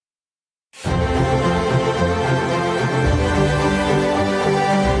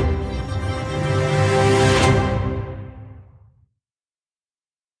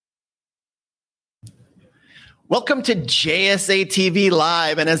Welcome to JSA TV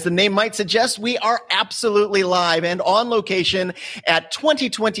Live. And as the name might suggest, we are absolutely live and on location at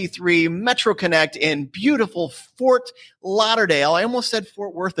 2023 Metro Connect in beautiful Fort Lauderdale. I almost said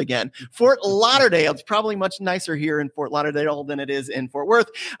Fort Worth again. Fort Lauderdale. It's probably much nicer here in Fort Lauderdale than it is in Fort Worth,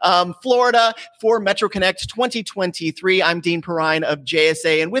 Florida, for Metro Connect 2023. I'm Dean Perrine of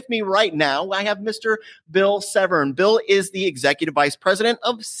JSA. And with me right now, I have Mr. Bill Severn. Bill is the Executive Vice President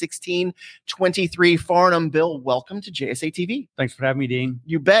of 1623 Farnam. Bill, welcome to JSA TV. Thanks for having me, Dean.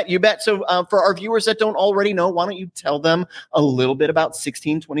 You bet. You bet. So for our viewers that don't already know, why don't you tell them a little bit about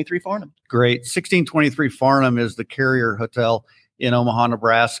 1623 Farnam? Great. 1623 Farnam is the carrier hotel in Omaha,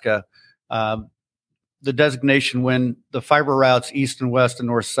 Nebraska. The designation when the fiber routes east and west and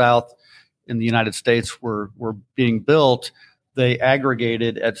north-south in the United States were being built, they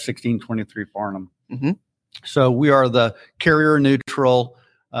aggregated at 1623 Farnam. Mm-hmm. So we are the carrier neutral,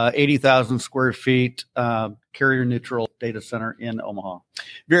 80,000 square feet, carrier neutral data center in Omaha.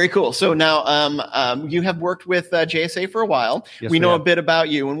 Very cool. So now you have worked with JSA for a while. Yes, we know a bit about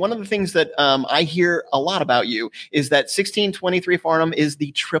you. And one of the things that I hear a lot about you is that 1623 Farnam is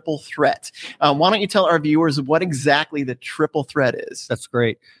the triple threat. Why don't you tell our viewers what exactly the triple threat is? That's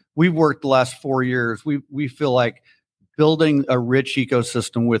great. We've worked the last 4 years. We feel like building a rich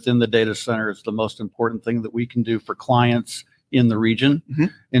ecosystem within the data center is the most important thing that we can do for clients in the region. Mm-hmm.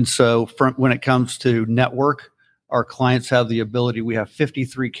 And so when it comes to network, our clients have the ability, we have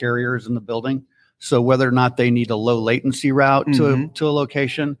 53 carriers in the building. So whether or not they need a low latency route mm-hmm. to a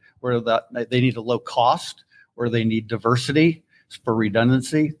location, or that they need a low cost, or they need diversity for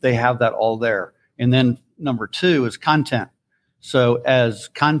redundancy, they have that all there. And then number two is content. So as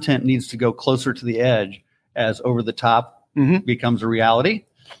content needs to go closer to the edge, as over the top mm-hmm. becomes a reality,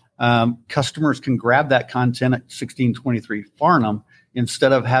 customers can grab that content at 1623 Farnam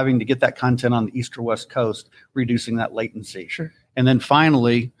instead of having to get that content on the east or west coast, reducing that latency. Sure. And then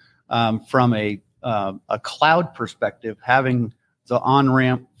finally, from a cloud perspective, having the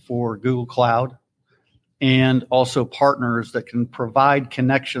on-ramp for Google Cloud and also partners that can provide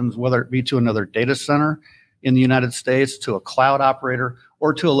connections, whether it be to another data center in the United States, to a cloud operator,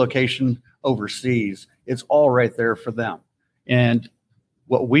 or to a location overseas. It's all right there for them. And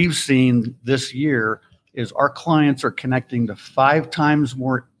what we've seen this year is our clients are connecting to 5 times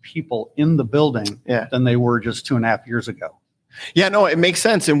more people in the building than they were just 2.5 years ago. Yeah, no, it makes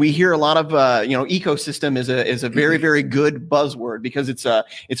sense. And we hear a lot of, ecosystem is a very, very good buzzword because it's a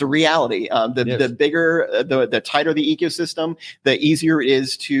reality. The bigger, the tighter the ecosystem, the easier it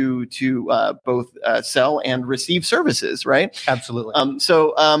is to both sell and receive services, right? Absolutely.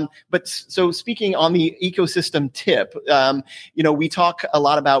 So speaking on the ecosystem tip, we talk a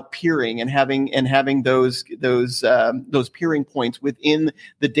lot about peering and having those peering points within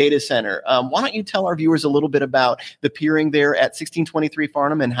the data center. Why don't you tell our viewers a little bit about the peering there at 1623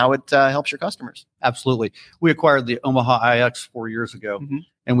 Farnam and how it helps your customers? Absolutely. We acquired the Omaha IX 4 years ago, mm-hmm.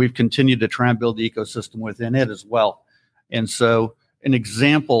 and we've continued to try and build the ecosystem within it as well. And so an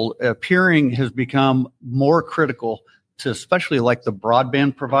example, peering has become more critical to especially like the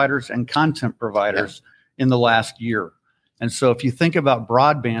broadband providers and content providers in the last year. And so if you think about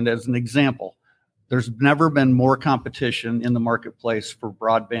broadband as an example, there's never been more competition in the marketplace for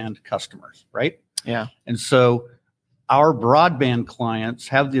broadband customers, right? Yeah. And so our broadband clients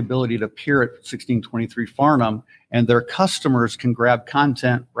have the ability to peer at 1623 Farnam, and their customers can grab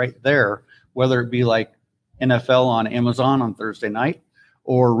content right there, whether it be like NFL on Amazon on Thursday night,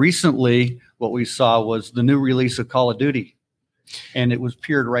 or recently what we saw was the new release of Call of Duty, and it was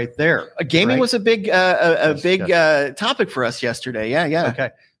peered right there. Gaming was a big topic for us yesterday. Yeah. Okay.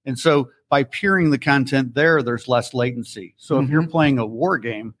 And so by peering the content there's less latency. So mm-hmm. if you're playing a war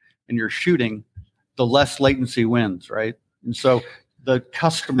game and you're shooting, the less latency wins, right? And so the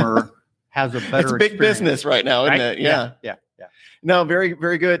customer has a better It's big business right now, isn't it? Yeah. No, very,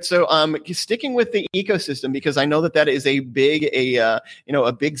 very good. So sticking with the ecosystem, because I know that is a big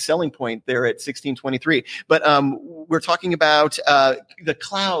selling point there at 1623. But we're talking about the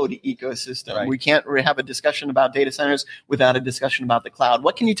cloud ecosystem. Right. We can't have a discussion about data centers without a discussion about the cloud.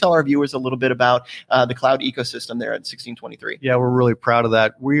 What can you tell our viewers a little bit about the cloud ecosystem there at 1623? Yeah, we're really proud of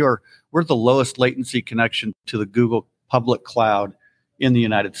that. We're the lowest latency connection to the Google public cloud in the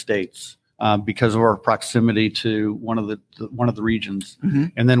United States. Because of our proximity to one of the regions. Mm-hmm.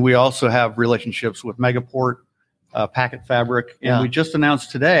 And then we also have relationships with Megaport, Packet Fabric, and we just announced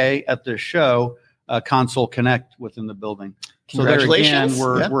today at this show Console Connect within the building. So there again,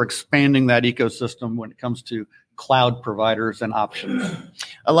 we're expanding that ecosystem when it comes to cloud providers and options.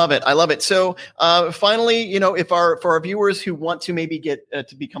 I love it. I love it. So finally, if for our viewers who want to maybe get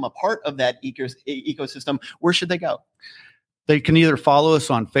to become a part of that ecosystem, where should they go? They can either follow us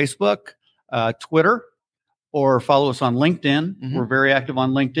on Facebook, Twitter, or follow us on LinkedIn. Mm-hmm. We're very active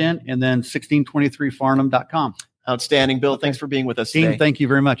on LinkedIn, and then 1623farnam.com. Outstanding. Bill, thanks for being with us today. Dean, thank you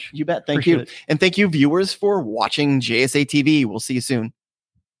very much. You bet. Thank you. And thank you, viewers, for watching JSA TV. We'll see you soon.